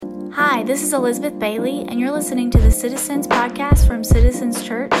Hi, this is Elizabeth Bailey, and you're listening to the Citizens Podcast from Citizens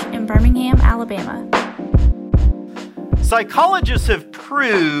Church in Birmingham, Alabama. Psychologists have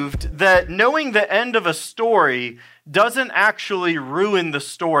proved that knowing the end of a story doesn't actually ruin the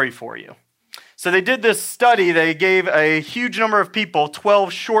story for you. So they did this study. They gave a huge number of people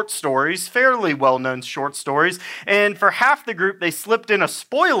 12 short stories, fairly well-known short stories, and for half the group, they slipped in a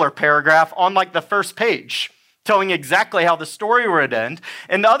spoiler paragraph on like the first page, telling exactly how the story would end,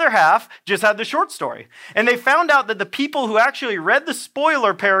 and the other half just had the short story. And they found out that the people who actually read the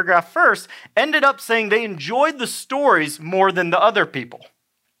spoiler paragraph first ended up saying they enjoyed the stories more than the other people.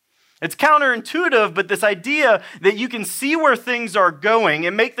 It's counterintuitive, but this idea that you can see where things are going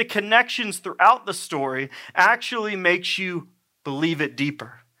and make the connections throughout the story actually makes you believe it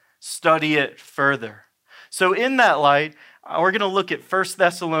deeper, study it further. So in that light, we're going to look at 1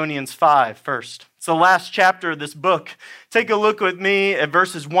 Thessalonians 5 first. It's the last chapter of this book. Take a look with me at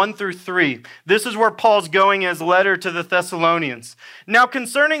verses 1 through 3. This is where Paul's going in his letter to the Thessalonians. Now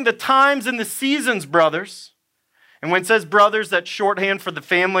concerning the times and the seasons, brothers, and when it says brothers, that's shorthand for the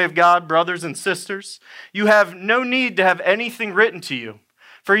family of God, brothers and sisters, you have no need to have anything written to you.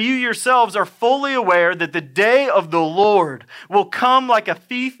 For you yourselves are fully aware that the day of the Lord will come like a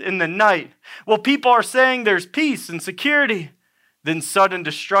thief in the night. Well, people are saying there's peace and security. Then sudden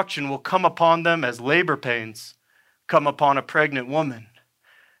destruction will come upon them as labor pains come upon a pregnant woman,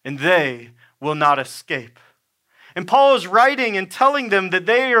 and they will not escape. And Paul is writing and telling them that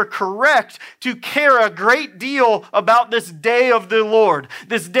they are correct to care a great deal about this day of the Lord,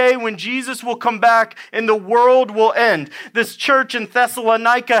 this day when Jesus will come back and the world will end. This church in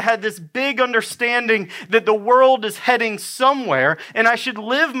Thessalonica had this big understanding that the world is heading somewhere, and I should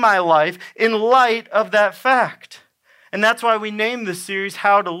live my life in light of that fact. And that's why we named this series,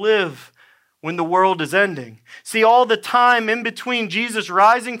 How to Live When the World is Ending. See, all the time in between Jesus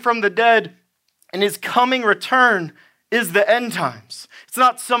rising from the dead and his coming return is the end times. It's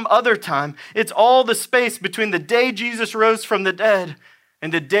not some other time. It's all the space between the day Jesus rose from the dead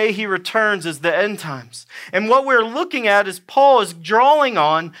and the day he returns is the end times. And what we're looking at is Paul is drawing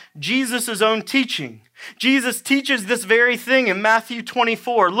on Jesus' own teaching. Jesus teaches this very thing in Matthew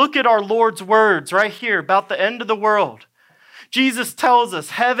 24. Look at our Lord's words right here about the end of the world. Jesus tells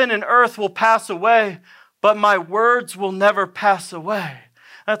us, heaven and earth will pass away, but my words will never pass away.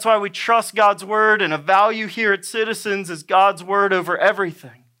 That's why we trust God's word, and a value here at Citizens is God's word over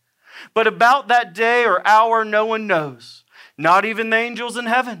everything. But about that day or hour, no one knows, not even the angels in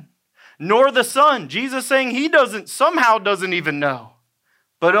heaven, nor the Son. Jesus saying he somehow doesn't even know,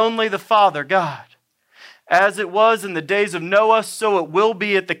 but only the Father, God. As it was in the days of Noah, so it will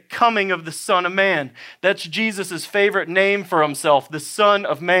be at the coming of the Son of Man. That's Jesus' favorite name for himself, the Son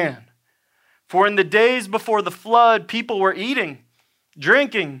of Man. For in the days before the flood, people were eating,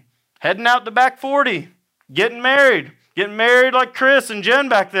 drinking, heading out the back 40, getting married like Chris and Jen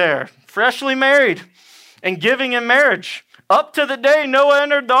back there, freshly married, and giving in marriage. Up to the day Noah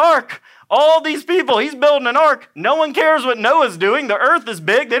entered the ark. All these people, he's building an ark. No one cares what Noah's doing. The earth is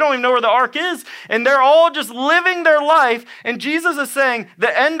big. They don't even know where the ark is. And they're all just living their life. And Jesus is saying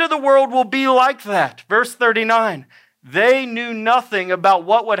the end of the world will be like that. Verse 39, they knew nothing about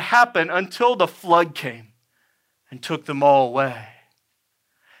what would happen until the flood came and took them all away.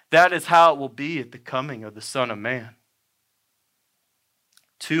 That is how it will be at the coming of the Son of Man.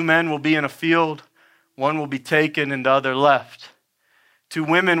 2 men will be in a field. One will be taken and the other left. 2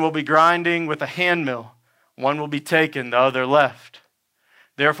 women will be grinding with a hand mill. One will be taken, the other left.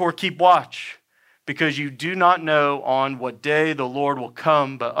 Therefore keep watch, because you do not know on what day the Lord will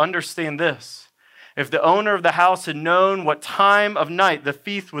come. But understand this, if the owner of the house had known what time of night the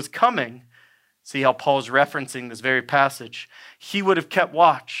thief was coming, see how Paul's referencing this very passage, he would have kept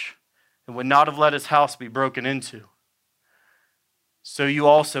watch and would not have let his house be broken into. So you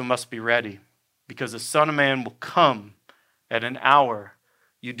also must be ready, because the Son of Man will come at an hour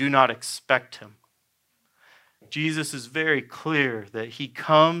you do not expect him. Jesus is very clear that he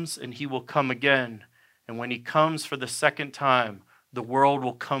comes and he will come again. And when he comes for the second time, the world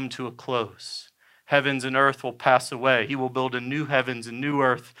will come to a close. Heavens and earth will pass away. He will build a new heavens and new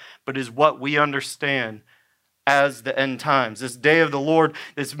earth, but is what we understand as the end times. This day of the Lord,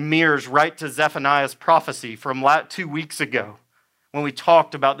 this mirrors right to Zephaniah's prophecy from 2 weeks ago when we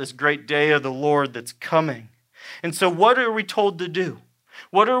talked about this great day of the Lord that's coming. And so what are we told to do?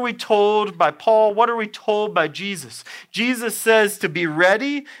 What are we told by Paul? What are we told by Jesus? Jesus says to be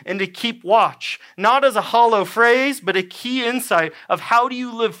ready and to keep watch, not as a hollow phrase, but a key insight of how do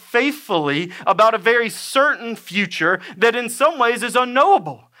you live faithfully about a very certain future that in some ways is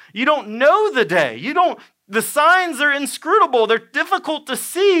unknowable. You don't know the day. The signs are inscrutable. They're difficult to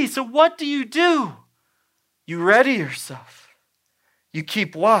see. So what do? You ready yourself. You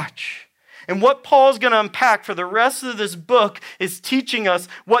keep watch. And what Paul's going to unpack for the rest of this book is teaching us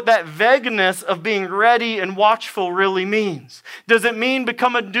what that vagueness of being ready and watchful really means. Does it mean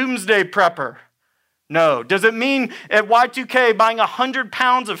become a doomsday prepper? No. Does it mean at Y2K buying 100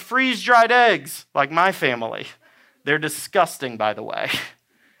 pounds of freeze-dried eggs like my family? They're disgusting, by the way.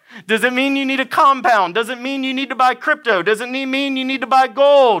 Does it mean you need a compound? Does it mean you need to buy crypto? Does it mean you need to buy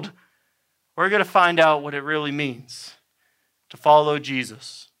gold? We're going to find out what it really means to follow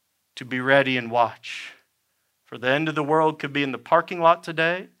Jesus, to be ready and watch. For the end of the world could be in the parking lot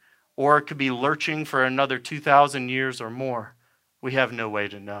today, or it could be lurching for another 2,000 years or more. We have no way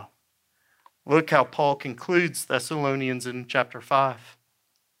to know. Look how Paul concludes Thessalonians in chapter 5.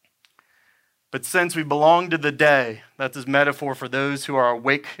 But since we belong to the day, that's his metaphor for those who are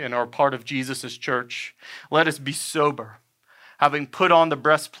awake and are part of Jesus' church, let us be sober, having put on the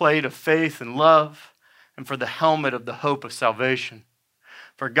breastplate of faith and love, and for the helmet of the hope of salvation.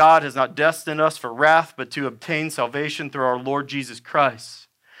 For God has not destined us for wrath, but to obtain salvation through our Lord Jesus Christ,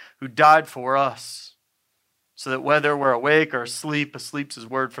 who died for us, so that whether we're awake or asleep, asleep's his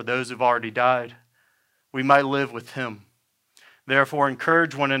word for those who've already died, we might live with him. Therefore,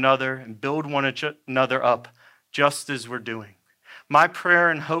 encourage one another and build one another up, just as we're doing. My prayer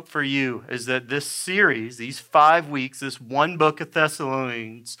and hope for you is that this series, these 5 weeks, this one book of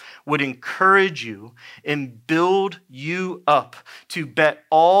Thessalonians, would encourage you and build you up to bet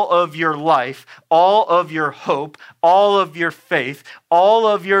all of your life, all of your hope, all of your faith, all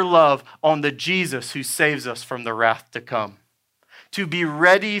of your love on the Jesus who saves us from the wrath to come. To be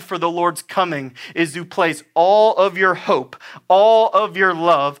ready for the Lord's coming is to place all of your hope, all of your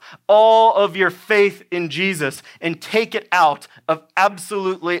love, all of your faith in Jesus and take it out of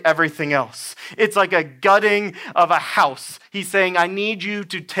absolutely everything else. It's like a gutting of a house. He's saying, I need you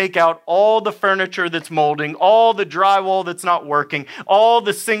to take out all the furniture that's molding, all the drywall that's not working, all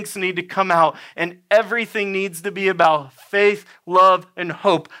the sinks need to come out, and everything needs to be about faith, love, and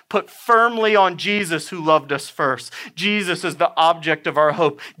hope put firmly on Jesus who loved us first. Jesus is the object of our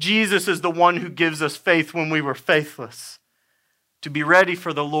hope. Jesus is the one who gives us faith when we were faithless. To be ready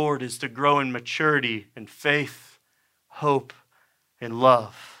for the Lord is to grow in maturity and faith, hope, and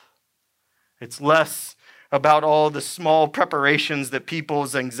love. It's less about all the small preparations that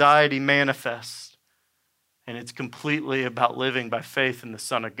people's anxiety manifests. And it's completely about living by faith in the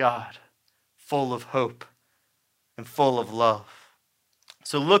Son of God, full of hope and full of love.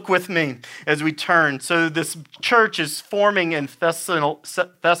 So look with me as we turn. So this church is forming in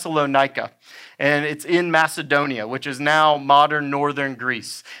Thessalonica, and it's in Macedonia, which is now modern northern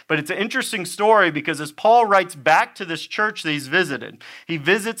Greece. But it's an interesting story because as Paul writes back to this church that he's visited, he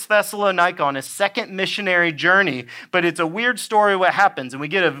visits Thessalonica on his second missionary journey, but it's a weird story what happens, and we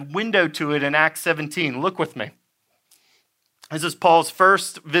get a window to it in Acts 17. Look with me. This is Paul's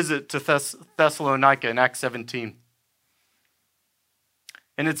first visit to Thessalonica in Acts 17.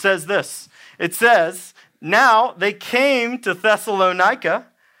 And it says this. It says, now they came to Thessalonica,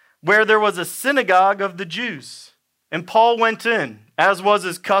 where there was a synagogue of the Jews. And Paul went in, as was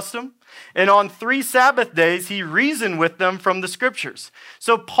his custom. And on 3 Sabbath days, he reasoned with them from the scriptures.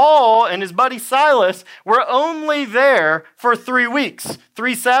 So Paul and his buddy Silas were only there for 3 weeks.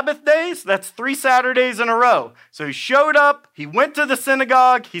 3 Sabbath days, that's 3 Saturdays in a row. So he showed up, he went to the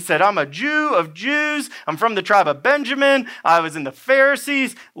synagogue, he said, I'm a Jew of Jews, I'm from the tribe of Benjamin, I was in the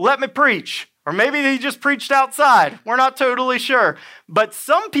Pharisees, let me preach. Or maybe he just preached outside. We're not totally sure. But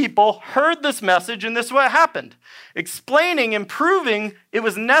some people heard this message, and this is what happened. Explaining and proving it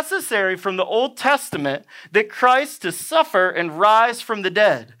was necessary from the Old Testament that Christ to suffer and rise from the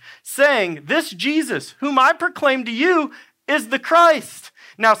dead. Saying, this Jesus, whom I proclaim to you, is the Christ.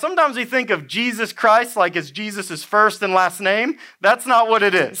 Now, sometimes we think of Jesus Christ like it's Jesus' first and last name. That's not what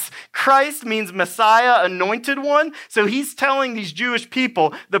it is. Christ means Messiah, anointed one. So he's telling these Jewish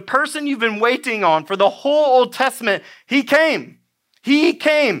people, the person you've been waiting on for the whole Old Testament, he came. He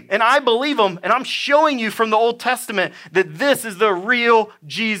came, and I believe him, and I'm showing you from the Old Testament that this is the real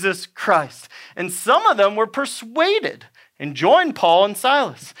Jesus Christ. And some of them were persuaded and joined Paul and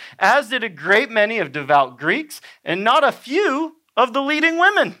Silas, as did a great many of devout Greeks, and not a few of the leading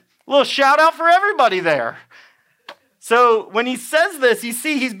women. A little shout out for everybody there. So when he says this, you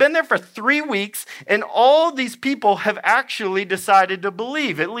see he's been there for 3 weeks, and all these people have actually decided to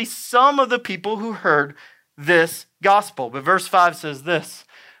believe, at least some of the people who heard this gospel. But verse 5 says this,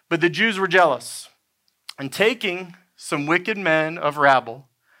 but the Jews were jealous, and taking some wicked men of rabble,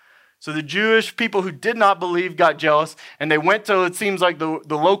 So the Jewish people who did not believe got jealous, and they went to, it seems like, the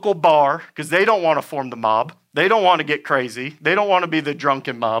local bar, because they don't want to form the mob. They don't want to get crazy. They don't want to be the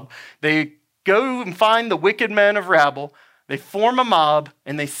drunken mob. They go and find the wicked men of rabble. They form a mob,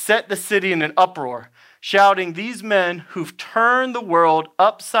 and they set the city in an uproar, shouting, "These men who've turned the world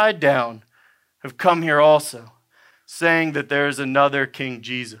upside down have come here also, saying that there is another King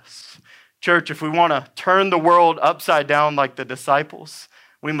Jesus." Church, if we want to turn the world upside down like the disciples,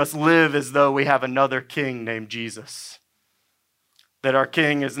 we must live as though we have another king named Jesus. That our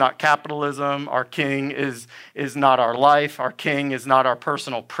king is not capitalism, our king is not our life, our king is not our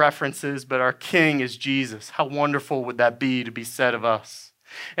personal preferences, but our king is Jesus. How wonderful would that be to be said of us?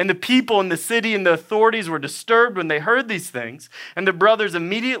 And the people in the city and the authorities were disturbed when they heard these things, and the brothers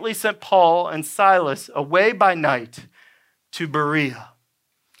immediately sent Paul and Silas away by night to Berea.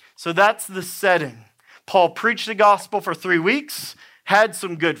 So that's the setting. Paul preached the gospel for 3 weeks, had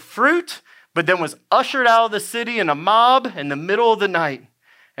some good fruit, but then was ushered out of the city in a mob in the middle of the night.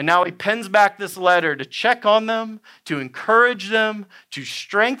 And now he pens back this letter to check on them, to encourage them, to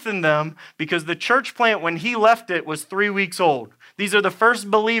strengthen them, because the church plant, when he left it, was 3 weeks old. These are the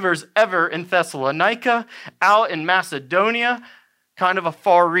first believers ever in Thessalonica, out in Macedonia, kind of a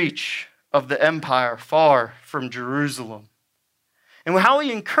far reach of the empire, far from Jerusalem. And how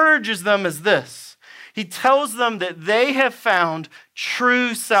he encourages them is this. He tells them that they have found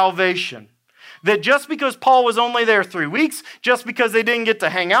true salvation. That just because Paul was only there 3 weeks, just because they didn't get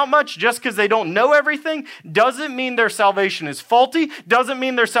to hang out much, just because they don't know everything, doesn't mean their salvation is faulty, doesn't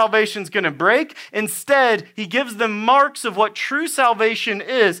mean their salvation is going to break. Instead, he gives them marks of what true salvation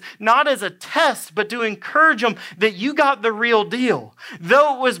is, not as a test, but to encourage them that you got the real deal.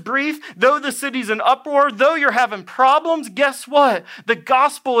 Though it was brief, though the city's in uproar, though you're having problems, guess what? The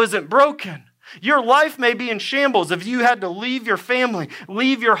gospel isn't broken. Your life may be in shambles if you had to leave your family,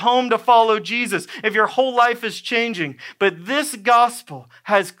 leave your home to follow Jesus, if your whole life is changing. But this gospel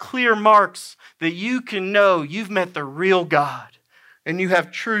has clear marks that you can know you've met the real God and you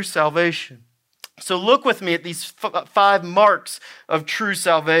have true salvation. So look with me at these 5 marks of true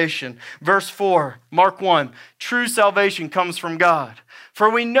salvation. Verse 4, Mark 1, true salvation comes from God. For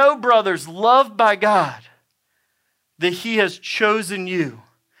we know, brothers, loved by God, that he has chosen you,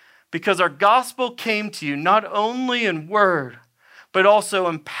 because our gospel came to you not only in word, but also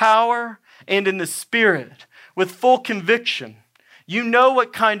in power and in the Spirit, with full conviction. You know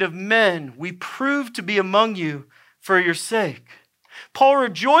what kind of men we proved to be among you for your sake. Paul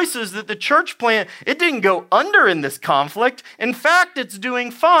rejoices that the church plant, it didn't go under in this conflict. In fact, it's doing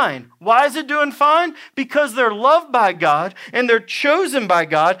fine. Why is it doing fine? Because they're loved by God and they're chosen by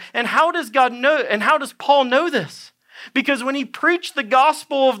God. And how does God know? And how does Paul know this? Because when he preached the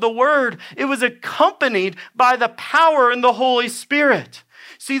gospel of the word, it was accompanied by the power in the Holy Spirit.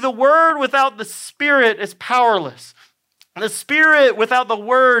 See, the word without the Spirit is powerless. The Spirit without the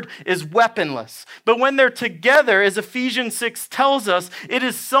Word is weaponless. But when they're together, as Ephesians 6 tells us, it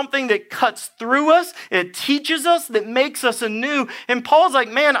is something that cuts through us, it teaches us, that makes us anew. And Paul's like,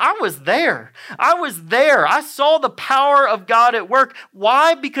 man, I was there. I saw the power of God at work.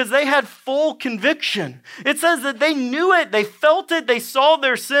 Why? Because they had full conviction. It says that they knew it, they felt it, they saw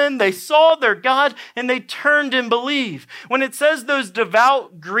their sin, they saw their God, and they turned and believed. When it says those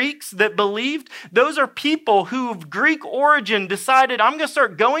devout Greeks that believed, those are people who of Greek origin decided, I'm going to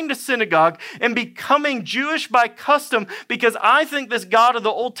start going to synagogue and becoming Jewish by custom because I think this God of the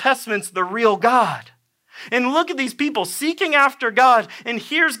Old Testament's the real God. And look at these people seeking after God, and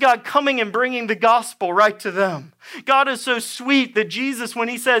here's God coming and bringing the gospel right to them. God is so sweet that Jesus, when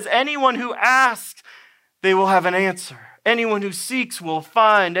he says, anyone who asks, they will have an answer. Anyone who seeks will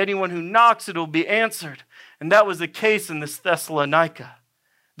find. Anyone who knocks, it will be answered. And that was the case in this Thessalonica.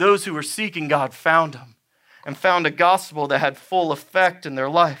 Those who were seeking God found him, and found a gospel that had full effect in their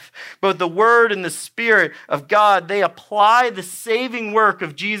life. But the Word and the Spirit of God, they apply the saving work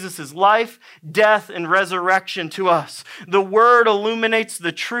of Jesus' life, death, and resurrection to us. The Word illuminates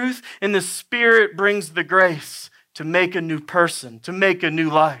the truth, and the Spirit brings the grace to make a new person, to make a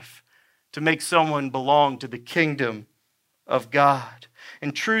new life, to make someone belong to the kingdom of God.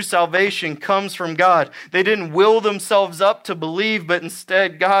 And true salvation comes from God. They didn't will themselves up to believe, but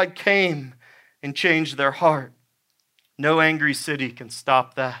instead God came and changed their heart. No angry city can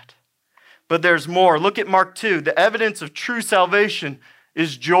stop that. But there's more. Look at Mark 2. The evidence of true salvation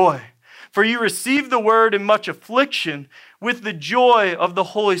is joy. For you received the word in much affliction with the joy of the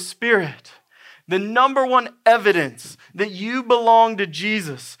Holy Spirit. The number one evidence that you belong to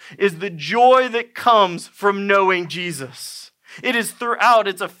Jesus is the joy that comes from knowing Jesus. It is throughout.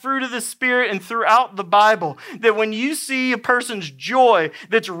 It's a fruit of the Spirit and throughout the Bible that when you see a person's joy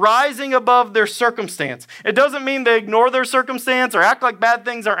that's rising above their circumstance, it doesn't mean they ignore their circumstance or act like bad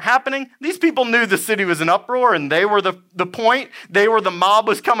things aren't happening. These people knew the city was in uproar and they were the point. They were the mob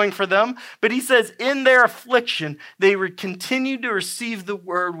was coming for them. But he says in their affliction, they would continue to receive the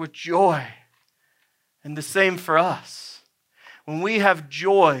word with joy. And the same for us. When we have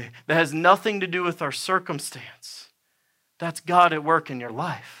joy that has nothing to do with our circumstance, that's God at work in your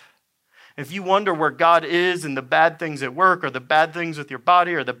life. If you wonder where God is in the bad things at work or the bad things with your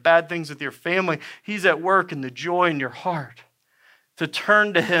body or the bad things with your family, he's at work in the joy in your heart. To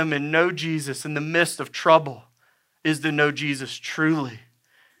turn to him and know Jesus in the midst of trouble is to know Jesus truly.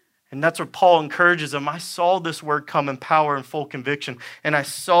 And that's what Paul encourages them. I saw this word come in power and full conviction, and I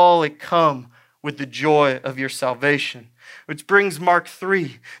saw it come with the joy of your salvation. Which brings Mark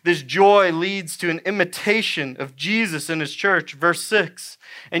 3. This joy leads to an imitation of Jesus in his church. Verse 6,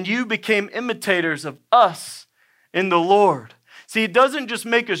 and you became imitators of us in the Lord. See, it doesn't just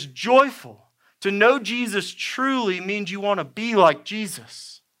make us joyful. To know Jesus truly means you want to be like Jesus.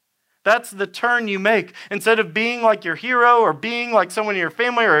 That's the turn you make. Instead of being like your hero or being like someone in your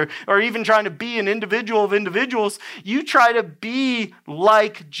family or even trying to be an individual of individuals, you try to be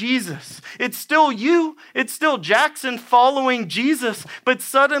like Jesus. It's still you. It's still Jackson following Jesus, but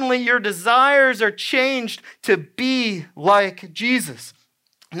suddenly your desires are changed to be like Jesus.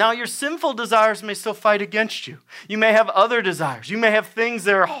 Now, your sinful desires may still fight against you. You may have other desires. You may have things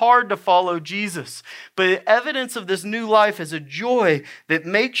that are hard to follow Jesus. But evidence of this new life is a joy that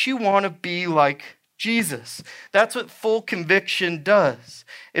makes you want to be like Jesus. That's what full conviction does.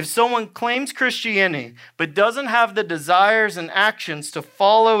 If someone claims Christianity but doesn't have the desires and actions to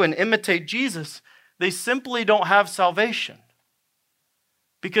follow and imitate Jesus, they simply don't have salvation.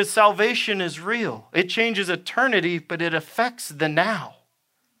 Because salvation is real. It changes eternity, but it affects the now.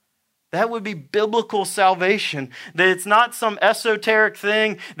 That would be biblical salvation. That it's not some esoteric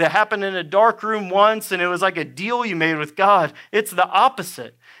thing that happened in a dark room once and it was like a deal you made with God. It's the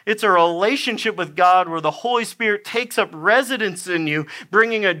opposite. It's a relationship with God where the Holy Spirit takes up residence in you,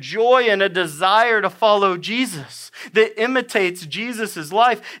 bringing a joy and a desire to follow Jesus that imitates Jesus'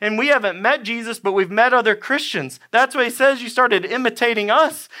 life. And we haven't met Jesus, but we've met other Christians. That's why he says you started imitating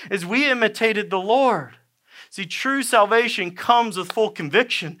us as we imitated the Lord. See, true salvation comes with full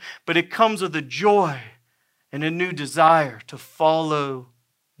conviction, but it comes with a joy and a new desire to follow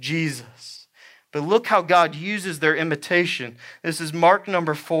Jesus. But look how God uses their imitation. This is Mark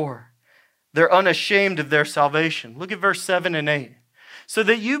number 4. They're unashamed of their salvation. Look at verse 7 and 8. So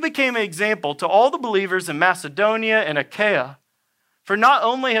that you became an example to all the believers in Macedonia and Achaia. For not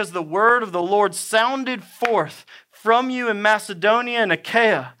only has the word of the Lord sounded forth from you in Macedonia and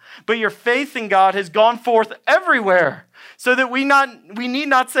Achaia, but your faith in God has gone forth everywhere, so that we need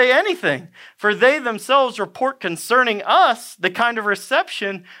not say anything. For they themselves report concerning us the kind of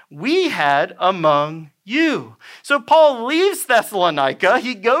reception we had among you. So Paul leaves Thessalonica.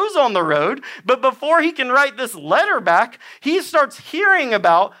 He goes on the road, but before he can write this letter back, he starts hearing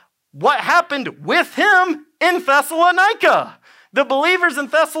about what happened with him in Thessalonica. The believers in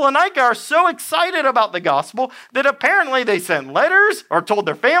Thessalonica are so excited about the gospel that apparently they sent letters or told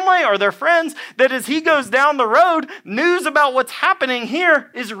their family or their friends that as he goes down the road, news about what's happening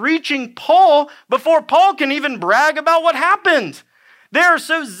here is reaching Paul before Paul can even brag about what happened. They are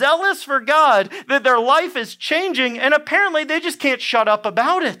so zealous for God that their life is changing, and apparently they just can't shut up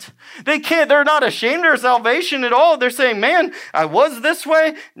about it. They're not ashamed of their salvation at all. They're saying, man, I was this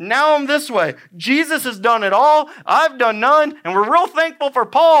way, now I'm this way. Jesus has done it all, I've done none, and we're real thankful for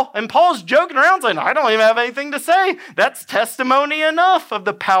Paul. And Paul's joking around saying, I don't even have anything to say. That's testimony enough of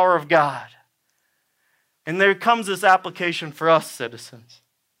the power of God. And there comes this application for us, citizens.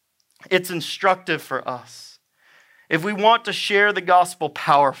 It's instructive for us. If we want to share the gospel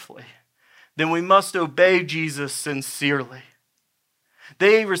powerfully, then we must obey Jesus sincerely.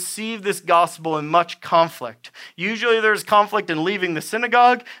 They received this gospel in much conflict. Usually there's conflict in leaving the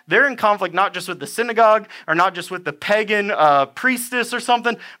synagogue. They're in conflict not just with the synagogue or not just with the pagan priestess or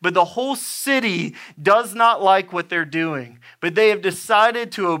something, but the whole city does not like what they're doing. But they have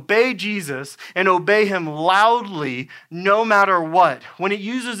decided to obey Jesus and obey him loudly no matter what. When it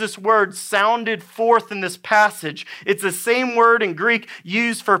uses this word sounded forth in this passage, it's the same word in Greek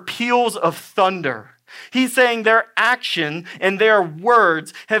used for peals of thunder. He's saying their action and their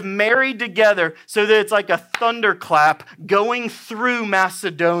words have married together so that it's like a thunderclap going through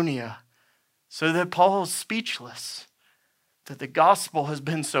Macedonia. So that Paul is speechless. That the gospel has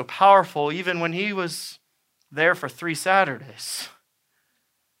been so powerful even when he was there for 3 Saturdays.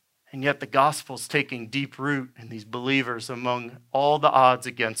 And yet the gospel's taking deep root in these believers among all the odds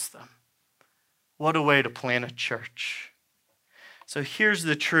against them. What a way to plant a church. So here's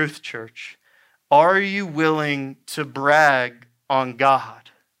the truth, church. Are you willing to brag on God?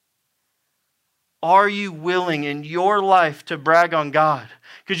 Are you willing in your life to brag on God?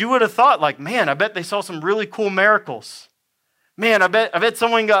 Because you would have thought like, man, I bet they saw some really cool miracles. Man, I bet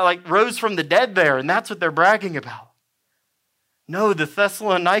someone got rose from the dead there, and that's what they're bragging about. No, the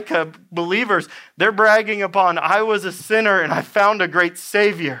Thessalonica believers, they're bragging upon, I was a sinner and I found a great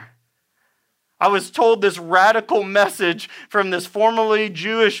Savior. I was told this radical message from this formerly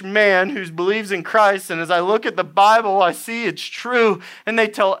Jewish man who believes in Christ, and as I look at the Bible, I see it's true, and they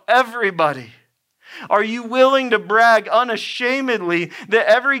tell everybody. Are you willing to brag unashamedly that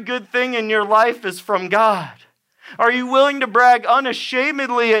every good thing in your life is from God? Are you willing to brag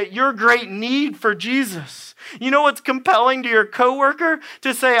unashamedly at your great need for Jesus? You know what's compelling to your coworker?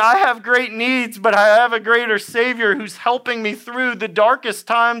 To say, I have great needs, but I have a greater Savior who's helping me through the darkest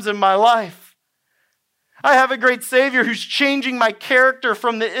times in my life. I have a great Savior who's changing my character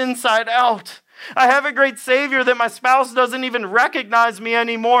from the inside out. I have a great Savior that my spouse doesn't even recognize me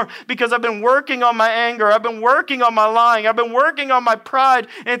anymore because I've been working on my anger. I've been working on my lying. I've been working on my pride.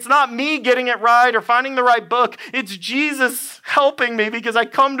 And it's not me getting it right or finding the right book. It's Jesus helping me because I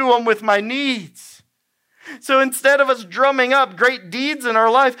come to Him with my needs. So instead of us drumming up great deeds in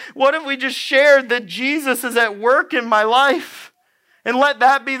our life, what if we just shared that Jesus is at work in my life? And let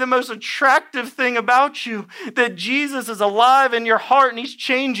that be the most attractive thing about you, that Jesus is alive in your heart and He's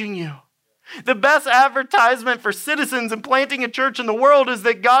changing you. The best advertisement for citizens and planting a church in the world is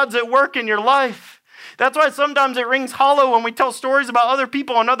that God's at work in your life. That's why sometimes it rings hollow when we tell stories about other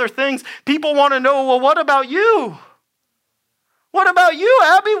people and other things. People want to know, well, what about you? What about you,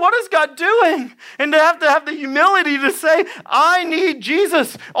 Abby? What is God doing? And to have the humility to say, I need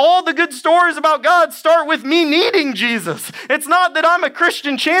Jesus. All the good stories about God start with me needing Jesus. It's not that I'm a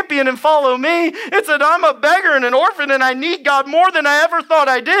Christian champion and follow me. It's that I'm a beggar and an orphan and I need God more than I ever thought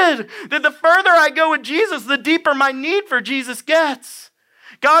I did. That the further I go with Jesus, the deeper my need for Jesus gets.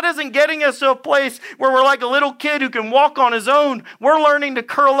 God isn't getting us to a place where we're like a little kid who can walk on his own. We're learning to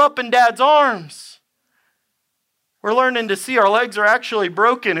curl up in Dad's arms. We're learning to see our legs are actually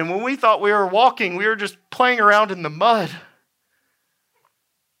broken, and when we thought we were walking, we were just playing around in the mud.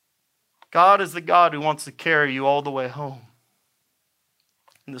 God is the God who wants to carry you all the way home.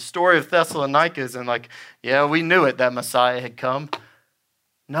 And the story of Thessalonica isn't like, yeah, we knew it, that Messiah had come.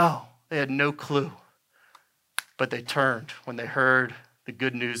 No, they had no clue. But they turned when they heard the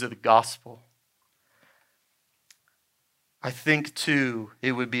good news of the gospel. I think, too,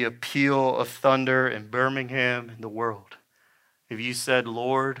 it would be a peal of thunder in Birmingham and the world if you said,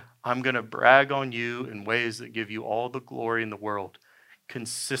 Lord, I'm going to brag on you in ways that give you all the glory in the world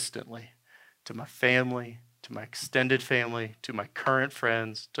consistently to my family, to my extended family, to my current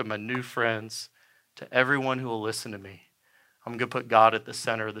friends, to my new friends, to everyone who will listen to me. I'm going to put God at the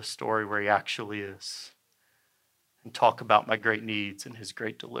center of the story where He actually is and talk about my great needs and His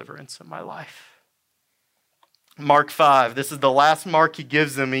great deliverance in my life. Mark 5, this is the last mark He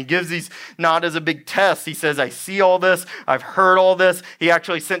gives them. He gives these not as a big test. He says, I see all this. I've heard all this. He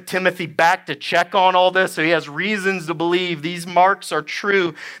actually sent Timothy back to check on all this. So he has reasons to believe these marks are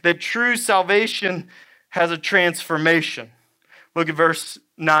true, that true salvation has a transformation. Look at verse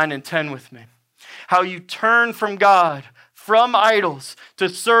 9 and 10 with me. How you turn from God, from idols, to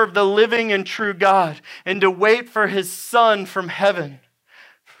serve the living and true God, and to wait for His Son from heaven,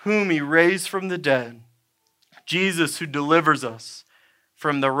 whom He raised from the dead. Jesus who delivers us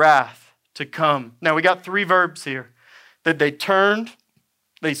from the wrath to come. Now we got 3 verbs here. That they turned,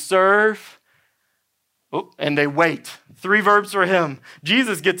 they serve, and they wait. 3 verbs for Him.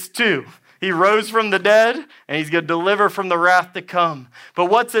 Jesus gets 2. He rose from the dead, and He's going to deliver from the wrath to come. But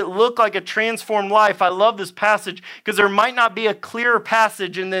what's it look like a transformed life? I love this passage because there might not be a clearer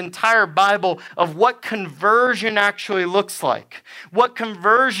passage in the entire Bible of what conversion actually looks like. What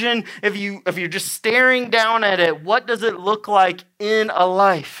conversion, if you're just staring down at it, what does it look like in a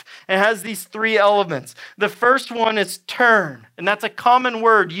life? It has these 3 elements. The first one is turn, and that's a common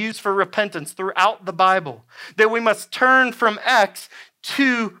word used for repentance throughout the Bible. That we must turn from X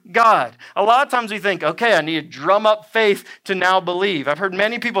to God. A lot of times we think, okay, I need to drum up faith to now believe. I've heard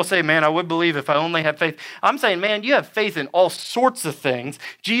many people say, man, I would believe if I only had faith. I'm saying, man, you have faith in all sorts of things.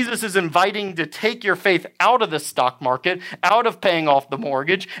 Jesus is inviting to take your faith out of the stock market, out of paying off the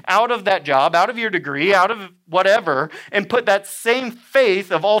mortgage, out of that job, out of your degree, out of whatever, and put that same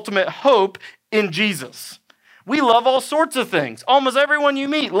faith of ultimate hope in Jesus. We love all sorts of things. Almost everyone you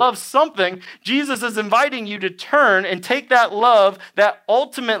meet loves something. Jesus is inviting you to turn and take that love, that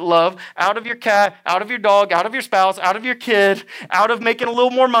ultimate love, out of your cat, out of your dog, out of your spouse, out of your kid, out of making a little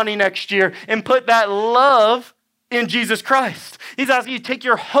more money next year, and put that love in Jesus Christ. He's asking you to take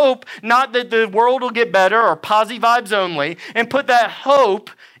your hope, not that the world will get better or posy vibes only, and put that hope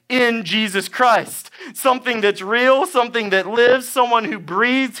in Jesus Christ. Something that's real, something that lives, someone who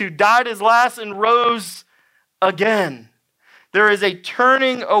breathed, who died his last and rose again. There is a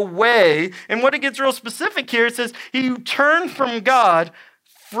turning away. And when it gets real specific here, it says, he turned from God,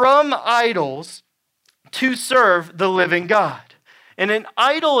 from idols, to serve the living God. And an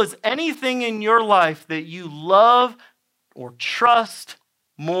idol is anything in your life that you love or trust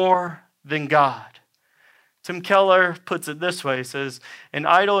more than God. Tim Keller puts it this way. He says, an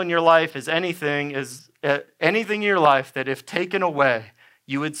idol in your life is anything in your life that if taken away,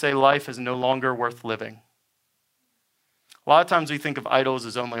 you would say life is no longer worth living. A lot of times we think of idols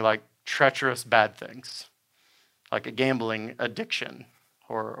as only like treacherous bad things, like a gambling addiction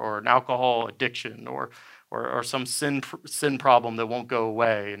or an alcohol addiction or some sin problem that won't go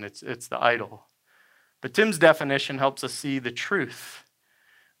away, and it's the idol. But Tim's definition helps us see the truth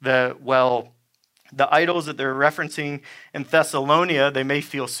that, well, the idols that they're referencing in Thessalonica, they may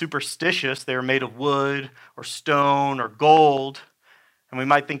feel superstitious. They're made of wood or stone or gold. And we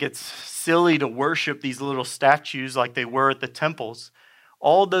might think it's silly to worship these little statues like they were at the temples.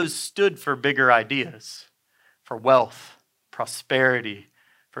 All those stood for bigger ideas, for wealth, prosperity,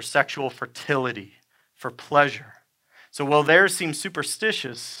 for sexual fertility, for pleasure. So while theirs seemed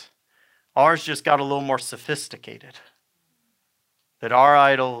superstitious, ours just got a little more sophisticated. That our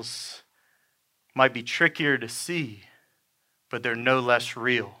idols might be trickier to see, but they're no less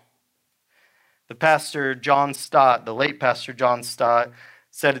real. The pastor John Stott, the late pastor John Stott,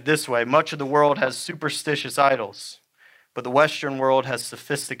 said it this way: much of the world has superstitious idols, but the Western world has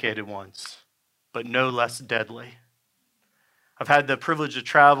sophisticated ones, but no less deadly. I've had the privilege to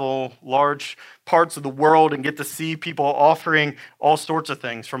travel large parts of the world and get to see people offering all sorts of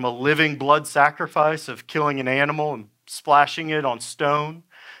things, from a living blood sacrifice of killing an animal and splashing it on stone,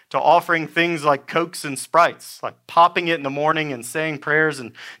 to offering things like Cokes and Sprites, like popping it in the morning and saying prayers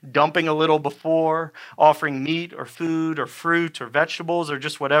and dumping a little before, offering meat or food or fruit or vegetables or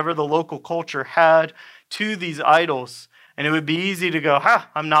just whatever the local culture had to these idols. And it would be easy to go,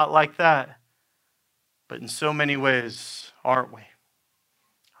 I'm not like that. But in so many ways, aren't we?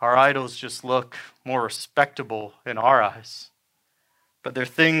 Our idols just look more respectable in our eyes. But they're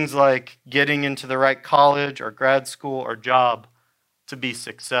things like getting into the right college or grad school or job to be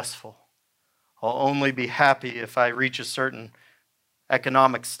successful. I'll only be happy if I reach a certain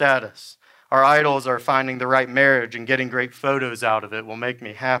economic status. Our idols are finding the right marriage and getting great photos out of it will make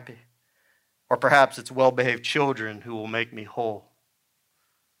me happy. Or perhaps it's well-behaved children who will make me whole.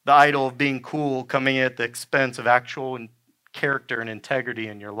 The idol of being cool coming at the expense of actual character and integrity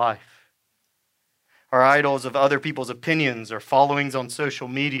in your life. Our idols of other people's opinions or followings on social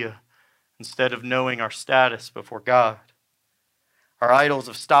media instead of knowing our status before God. Our idols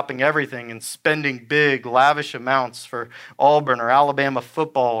of stopping everything and spending big, lavish amounts for Auburn or Alabama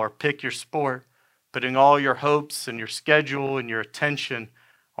football or pick your sport, putting all your hopes and your schedule and your attention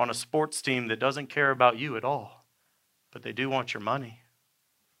on a sports team that doesn't care about you at all, but they do want your money.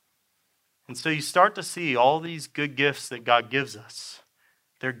 And so you start to see all these good gifts that God gives us.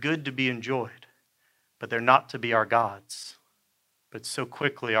 They're good to be enjoyed, but they're not to be our gods. But so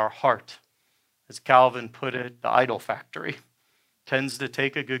quickly our heart, as Calvin put it, the idol factory, tends to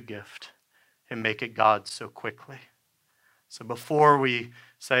take a good gift and make it God so quickly. So before we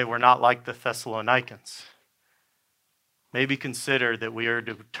say we're not like the Thessalonians, maybe consider that we are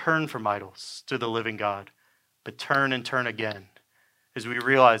to turn from idols to the living God, but turn and turn again as we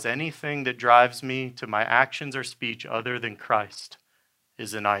realize anything that drives me to my actions or speech other than Christ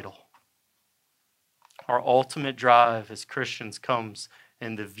is an idol. Our ultimate drive as Christians comes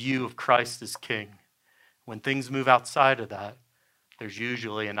in the view of Christ as King. When things move outside of that, there's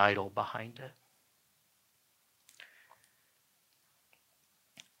usually an idol behind it.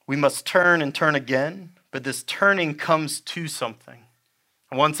 We must turn and turn again, but this turning comes to something.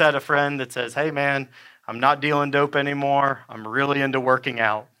 I once had a friend that says, hey man, I'm not dealing dope anymore. I'm really into working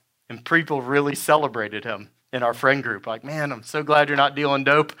out. And people really celebrated him in our friend group. Like, man, I'm so glad you're not dealing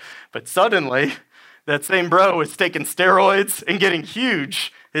dope. But suddenly, that same bro was taking steroids and getting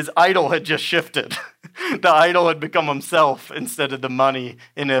huge. His idol had just shifted. The idol had become himself instead of the money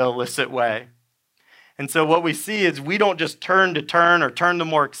in an illicit way. And so what we see is we don't just turn to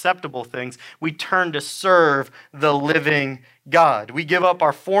more acceptable things. We turn to serve the living God. We give up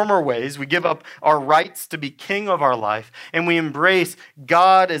our former ways, we give up our rights to be king of our life, and we embrace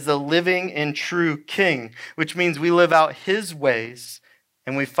God as the living and true king, which means we live out his ways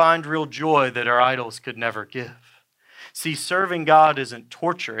and we find real joy that our idols could never give. See, serving God isn't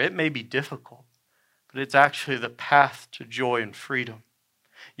torture. It may be difficult, but it's actually the path to joy and freedom.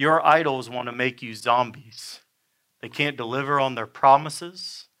 Your idols want to make you zombies. They can't deliver on their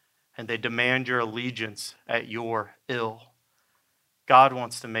promises, and they demand your allegiance at your will. God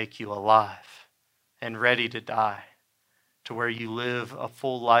wants to make you alive and ready to die, to where you live a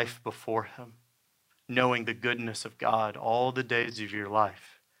full life before him, knowing the goodness of God all the days of your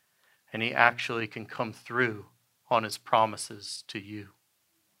life, and he actually can come through on his promises to you.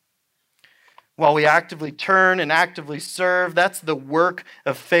 While we actively turn and actively serve, that's the work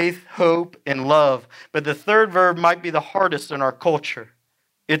of faith, hope, and love. But the third verb might be the hardest in our culture.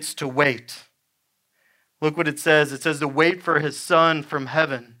 It's to wait. Look what it says. It says to wait for his son from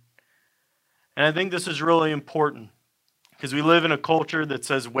heaven. And I think this is really important because we live in a culture that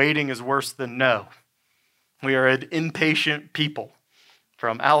says waiting is worse than no. We are an impatient people.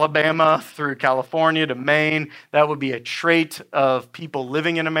 From Alabama through California to Maine, that would be a trait of people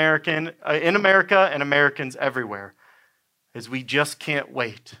living in America and Americans everywhere, is we just can't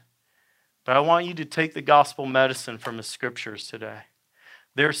wait. But I want you to take the gospel medicine from the scriptures today.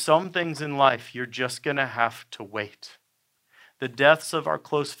 There are some things in life you're just going to have to wait. The deaths of our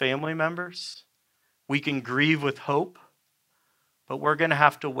close family members, we can grieve with hope, but we're going to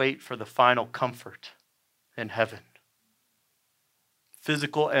have to wait for the final comfort in heaven.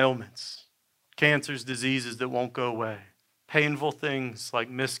 Physical ailments, cancers, diseases that won't go away, painful things like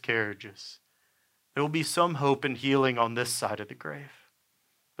miscarriages. There will be some hope and healing on this side of the grave.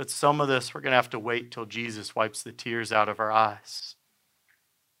 But some of this we're going to have to wait till Jesus wipes the tears out of our eyes.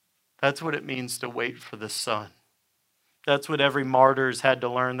 That's what it means to wait for the Son. That's what every martyr's had to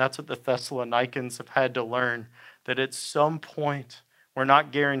learn. That's what the Thessalonians have had to learn, that at some point we're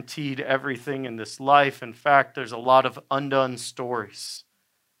not guaranteed everything in this life. In fact, there's a lot of undone stories.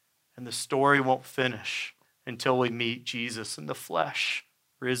 And the story won't finish until we meet Jesus in the flesh,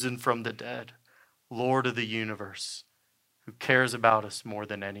 risen from the dead, Lord of the universe, who cares about us more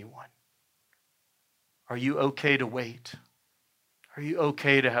than anyone. Are you okay to wait? Are you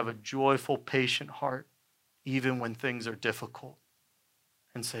okay to have a joyful, patient heart, even when things are difficult?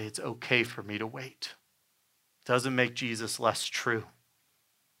 And say, it's okay for me to wait. Doesn't make Jesus less true.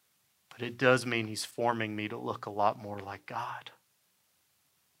 But it does mean he's forming me to look a lot more like God.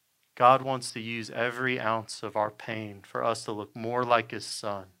 God wants to use every ounce of our pain for us to look more like his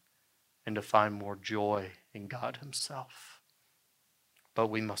Son and to find more joy in God himself. But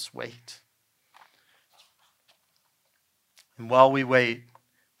we must wait. And while we wait,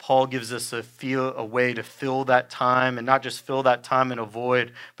 Paul gives us a way to fill that time, and not just fill that time in a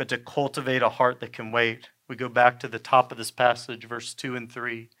void, but to cultivate a heart that can wait. We go back to the top of this passage, verse 2 and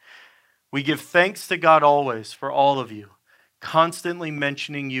 3. We give thanks to God always for all of you, constantly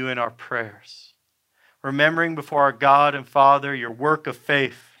mentioning you in our prayers, remembering before our God and Father your work of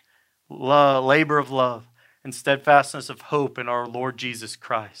faith, labor of love, and steadfastness of hope in our Lord Jesus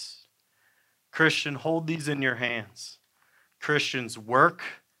Christ. Christian, hold these in your hands. Christians work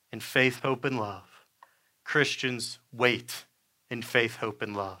in faith, hope, and love. Christians wait in faith, hope,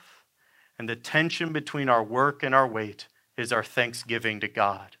 and love. And the tension between our work and our wait is our thanksgiving to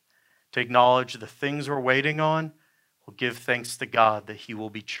God. To acknowledge the things we're waiting on, we'll give thanks to God that he will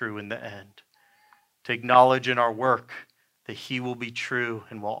be true in the end. To acknowledge in our work that he will be true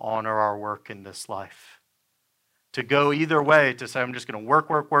and will honor our work in this life. To go either way, to say I'm just going to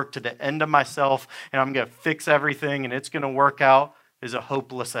work to the end of myself and I'm going to fix everything and it's going to work out, is a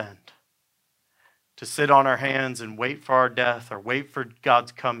hopeless end. To sit on our hands and wait for our death or wait for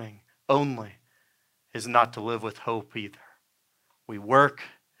God's coming only is not to live with hope either. We work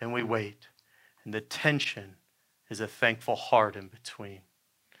and we wait, and the tension is a thankful heart in between.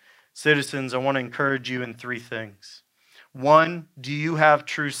 Citizens, I want to encourage you in 3 things. 1, do you have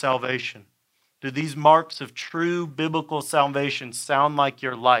true salvation? Do these marks of true biblical salvation sound like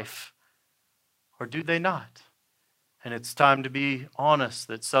your life? Or do they not? And it's time to be honest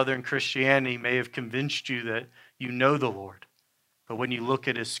that Southern Christianity may have convinced you that you know the Lord. But when you look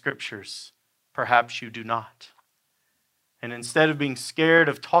at his scriptures, perhaps you do not. And instead of being scared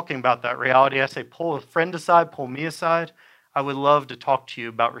of talking about that reality, I say pull a friend aside, pull me aside. I would love to talk to you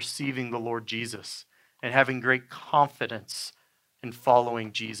about receiving the Lord Jesus and having great confidence in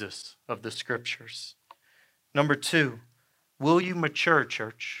following Jesus of the scriptures. Number 2, will you mature,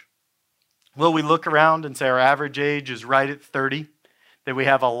 church? Will we look around and say our average age is right at 30, that we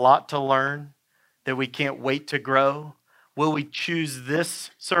have a lot to learn, that we can't wait to grow? Will we choose this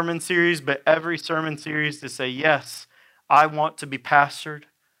sermon series, but every sermon series to say, yes, I want to be pastored.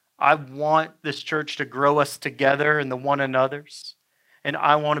 I want this church to grow us together in the one another's. And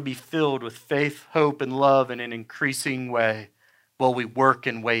I want to be filled with faith, hope, and love in an increasing way while we work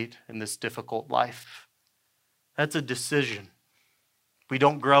and wait in this difficult life. That's a decision. We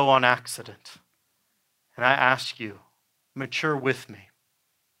don't grow on accident. And I ask you, mature with me.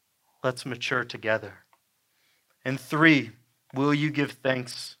 Let's mature together. And 3, will you give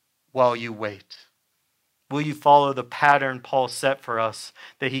thanks while you wait? Will you follow the pattern Paul set for us,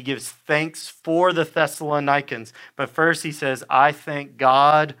 that he gives thanks for the Thessalonians, but first he says, I thank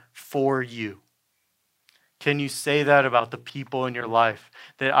God for you. Can you say that about the people in your life?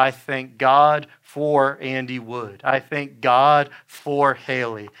 That I thank God for Andy Wood. I thank God for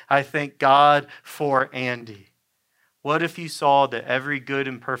Haley. I thank God for Andy. What if you saw that every good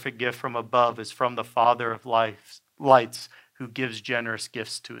and perfect gift from above is from the Father of lights who gives generous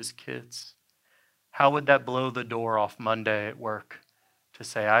gifts to his kids? How would that blow the door off Monday at work to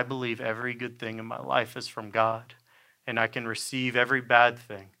say, I believe every good thing in my life is from God, and I can receive every bad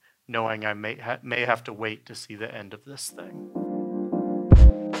thing, knowing I may have to wait to see the end of this thing.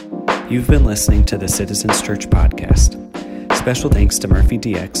 You've been listening to the Citizens Church podcast. Special thanks to Murphy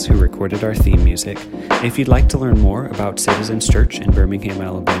DX, who recorded our theme music. If you'd like to learn more about Citizens Church in Birmingham,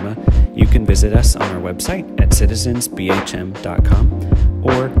 Alabama, you can visit us on our website at citizensbhm.com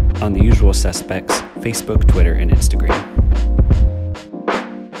or on the usual suspects, Facebook, Twitter, and Instagram.